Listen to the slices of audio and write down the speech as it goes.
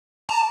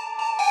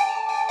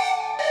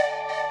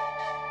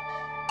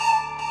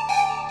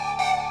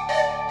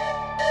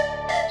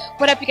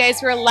What up, you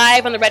guys? We're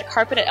live on the red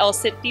carpet at El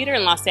Cid Theater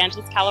in Los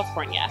Angeles,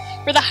 California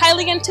for the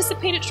highly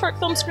anticipated short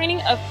film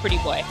screening of Pretty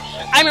Boy.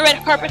 I'm your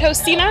red carpet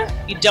host, Seena.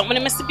 You don't want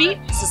to miss a beat,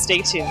 so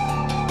stay tuned.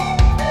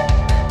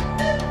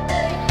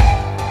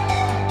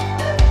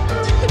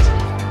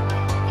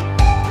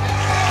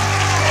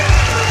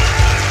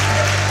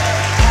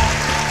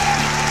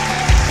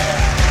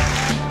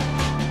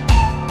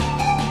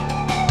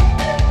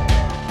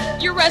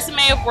 Your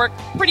resume of work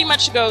pretty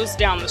much goes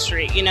down the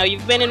street. You know,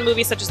 you've been in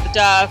movies such as The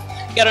Duff,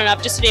 Get On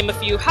Up, just to name a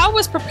few. How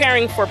was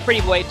preparing for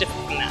Pretty Boy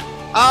different from that?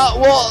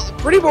 Well,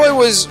 Pretty Boy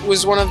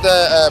was one of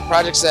the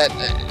projects that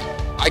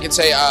I could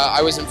say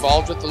I was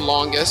involved with the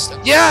longest.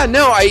 Yeah,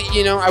 no,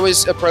 I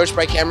was approached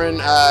by Cameron.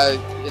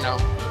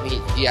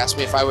 He asked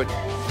me if I would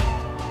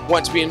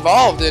want to be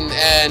involved, and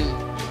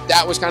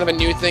that was kind of a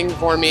new thing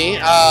for me.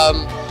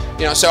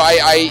 So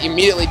I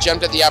immediately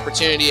jumped at the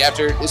opportunity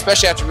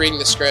especially after reading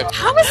the script.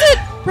 How was it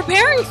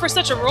preparing for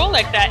such a role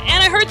like that?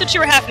 And I heard that you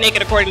were half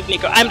naked, according to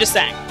Nico. I'm just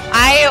saying.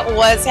 I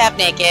was half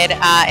naked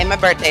in my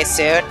birthday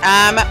suit,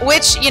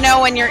 which,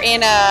 when you're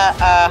in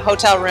a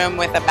hotel room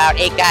with about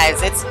 8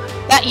 guys,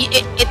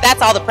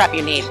 that's all the prep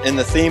you need. And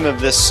the theme of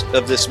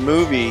this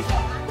movie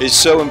is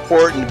so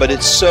important, but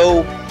it's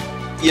so,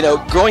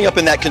 growing up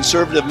in that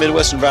conservative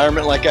Midwest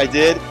environment like I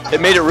did,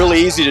 it made it really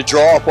easy to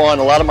draw upon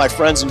a lot of my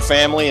friends and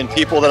family and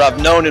people that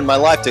I've known in my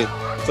life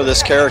for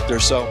this character.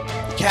 So,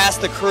 the cast,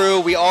 the crew,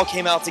 we all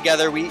came out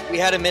together. We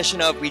had a mission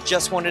of we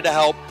just wanted to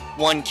help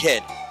one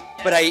kid,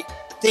 but I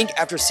think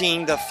after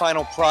seeing the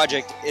final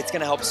project, it's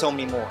going to help so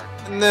many more.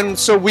 And then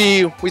so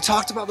we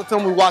talked about the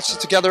film. We watched it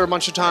together a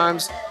bunch of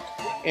times,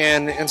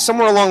 and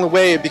somewhere along the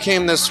way, it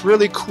became this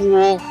really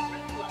cool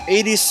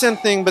 80s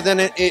synth thing, but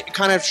then it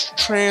kind of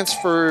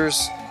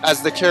transfers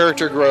as the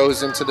character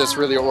grows into this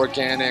really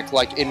organic,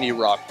 like, indie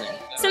rock thing.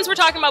 Since we're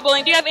talking about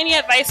bullying, do you have any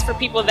advice for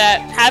people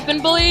that have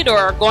been bullied or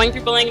are going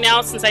through bullying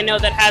now, since I know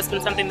that has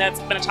been something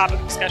that's been a topic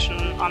of discussion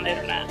on the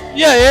internet?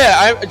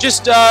 Yeah, I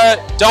just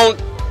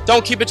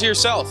don't keep it to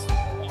yourself.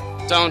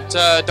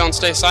 Don't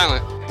stay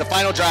silent. The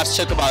final drafts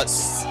took about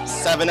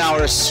 7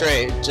 hours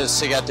straight just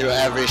to get through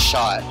every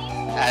shot,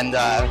 and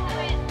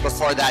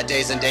before that,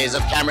 days and days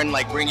of Cameron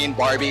bringing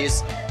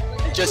Barbies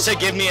just to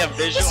give me a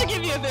visual. Just to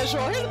give you a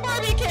visual. Here's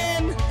Barbie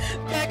Ken,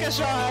 Becca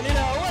Sean,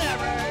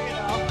 whatever.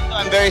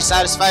 I'm very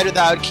satisfied with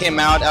how it came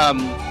out.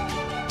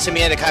 To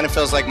me, it kind of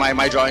feels like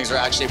my drawings were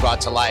actually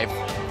brought to life.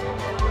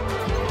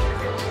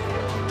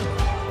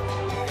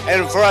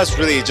 And for us,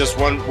 really, just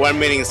one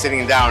meeting,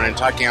 sitting down and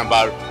talking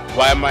about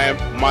why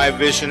my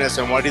vision is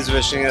and what his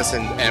vision is,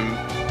 and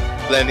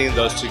blending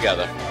those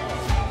together.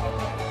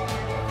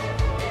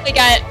 We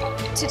got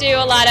to do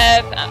a lot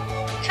of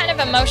kind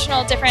of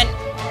emotional, different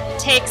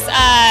takes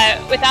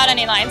without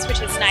any lines,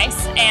 which is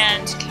nice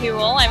and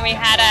cool. And we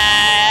had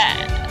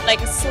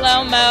a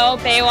slow-mo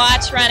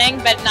Baywatch running,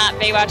 but not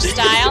Baywatch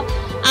style.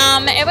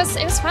 It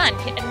was fun.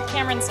 And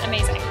Cameron's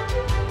amazing.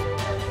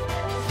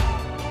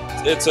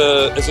 It's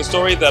a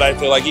story that I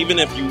feel like even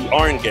if you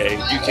aren't gay,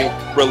 you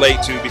can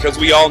relate to, because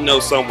we all know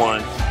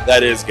someone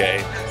that is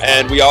gay,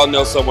 and we all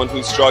know someone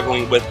who's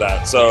struggling with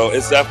that. So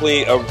it's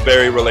definitely a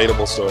very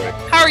relatable story.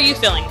 How are you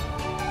feeling?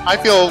 I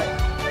feel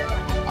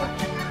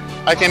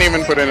I can't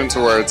even put it into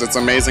words. It's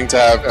amazing to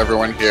have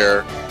everyone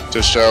here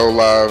to show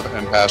love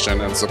and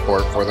passion and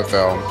support for the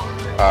film.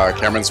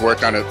 Cameron's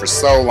worked on it for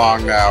so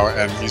long now,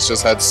 and he's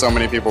just had so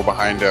many people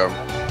behind him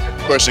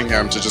pushing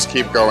him to just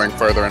keep going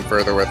further and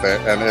further with it,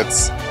 and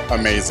it's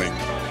amazing.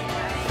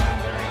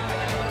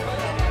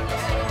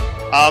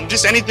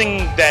 Just anything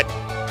that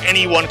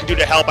anyone could do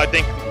to help, I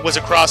think, was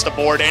across the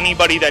board.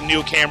 Anybody that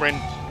knew Cameron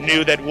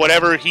knew that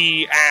whatever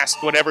he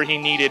asked, whatever he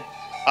needed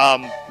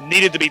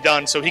to be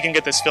done so he can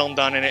get this film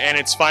done, and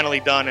it's finally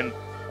done,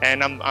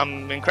 and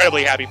I'm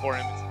incredibly happy for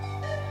him.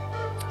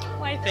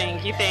 Why,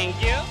 thank you.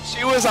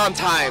 She was on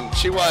time.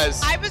 She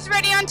was. I was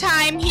ready on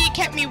time. He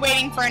kept me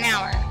waiting for an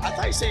hour. I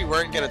thought you said you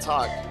weren't going to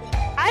talk.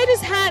 I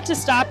just had to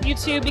stop you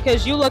two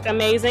because you look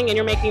amazing and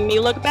you're making me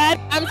look bad.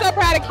 I'm so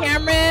proud of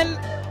Cameron.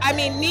 I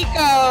mean,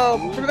 Nico,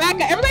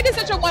 Rebecca, everybody did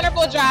such a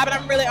wonderful job, and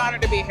I'm really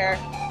honored to be here.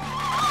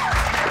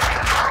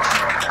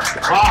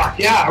 Wow,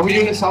 yeah, are we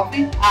doing a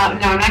selfie? No,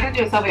 I'm not going to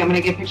do a selfie. I'm going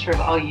to get a picture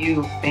of all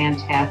you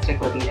fantastic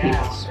looking people.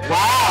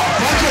 Wow,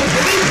 bunch of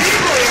pretty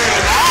people here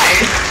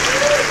tonight.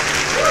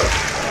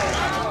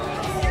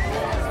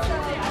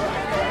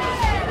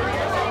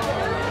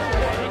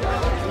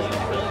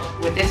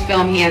 With this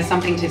film, he has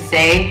something to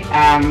say,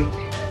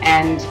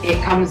 and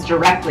it comes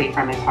directly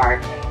from his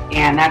heart.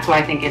 And that's why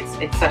I think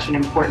it's such an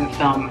important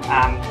film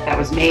that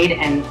was made,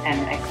 and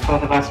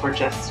both of us were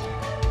just,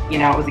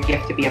 it was a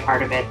gift to be a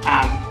part of it.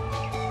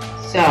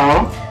 So,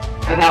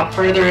 without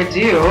further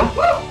ado,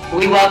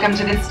 we welcome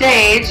to the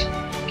stage,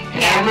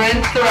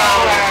 Cameron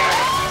Thrower.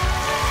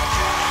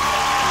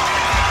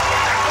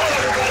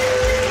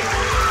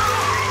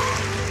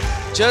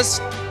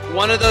 Just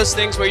one of those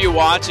things where you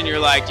watch and you're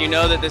like, you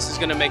know that this is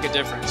going to make a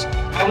difference.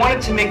 I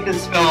wanted to make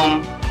this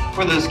film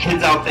for those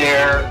kids out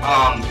there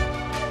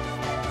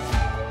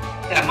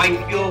that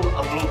might feel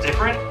a little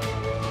different.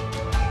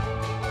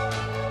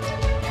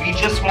 We you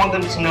just want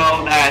them to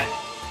know that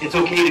it's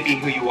okay to be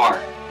who you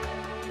are.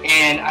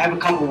 And I have a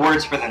couple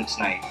words for them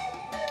tonight.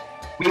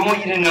 We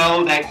want you to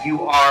know that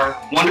you are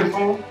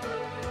wonderful,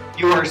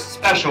 you are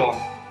special,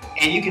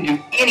 and you can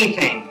do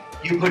anything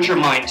you put your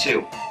mind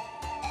to.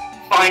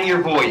 Find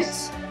your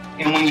voice,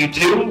 and when you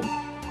do,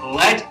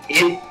 let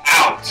it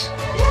out.